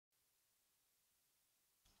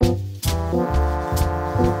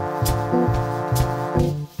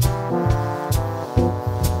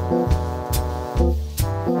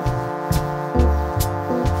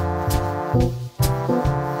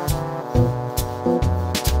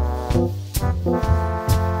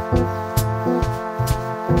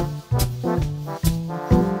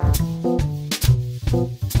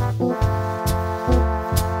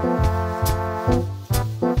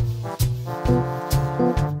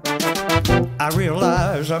I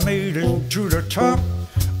realize I made it to the top.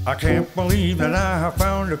 I can't believe that I have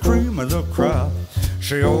found the cream of the crop.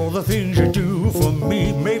 See, all the things you do for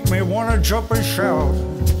me make me want to jump and shout.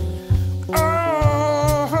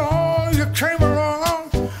 Oh, you came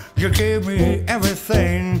along, you gave me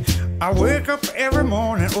everything. I wake up every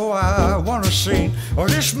morning, oh, I want to sing. Oh,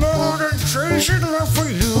 this more than crazy love for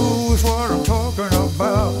you is what I'm talking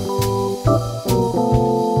about.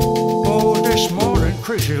 Oh, this more than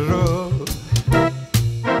crazy love.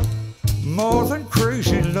 More than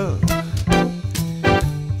crazy love.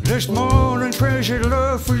 This more than crazy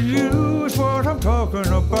love for you is what I'm talking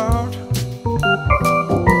about.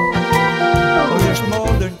 Oh, this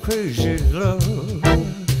more than crazy love.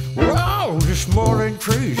 Wow, this more than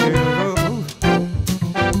crazy love.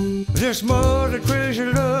 This more than crazy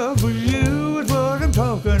love for you is what I'm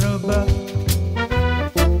talking about.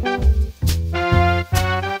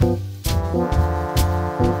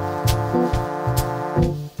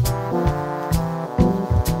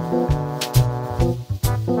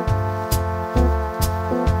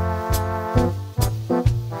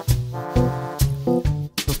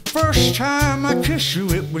 First time I kissed you,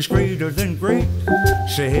 it was greater than great.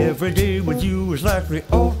 Say every day with you is like the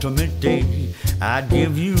ultimate day. I'd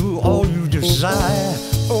give you all you desire,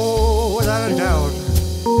 oh, without a doubt.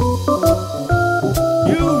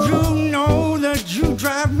 You know that you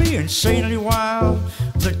drive me insanely wild.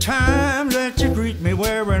 The time that you greet me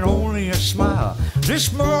wearing only a smile.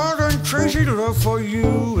 This more than crazy love for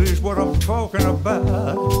you is what I'm talking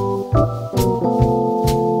about.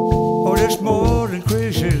 Oh, this more than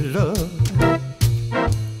crazy love.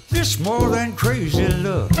 This more than crazy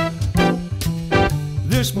love.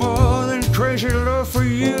 This more than crazy love for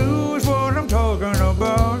you is what I'm talking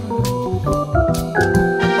about. Oh,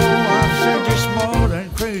 I said this more than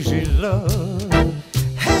crazy love.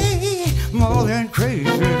 Hey, more than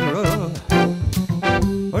crazy love.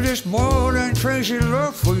 Oh, this more than crazy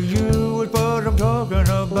love for you is what I'm talking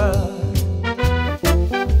about.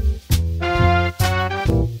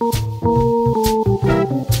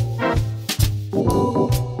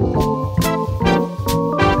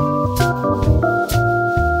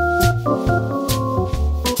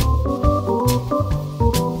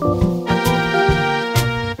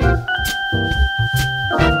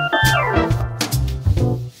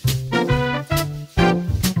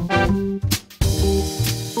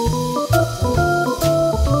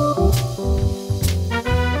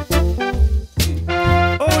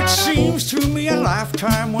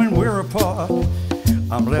 Lifetime when we're apart.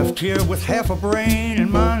 I'm left here with half a brain and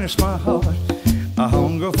minus my heart. I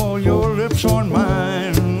hunger for your lips on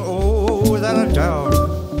mine, oh, without a doubt.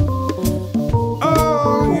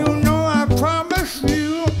 Oh, you know I promise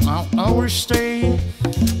you I'll always stay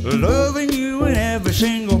loving you in every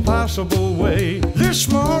single possible way. This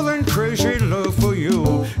more than crazy love for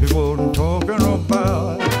you is what I'm talking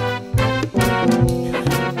about.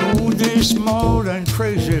 Oh, this more than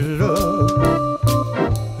crazy love.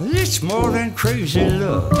 This more than crazy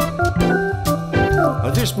love.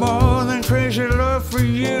 This more than crazy love for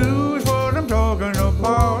you is what I'm talking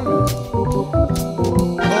about. Oh,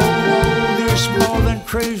 this more than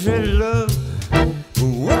crazy love.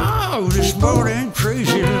 Wow, this more than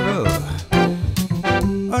crazy love.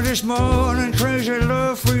 This more than crazy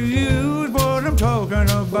love for you is what I'm talking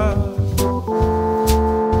about.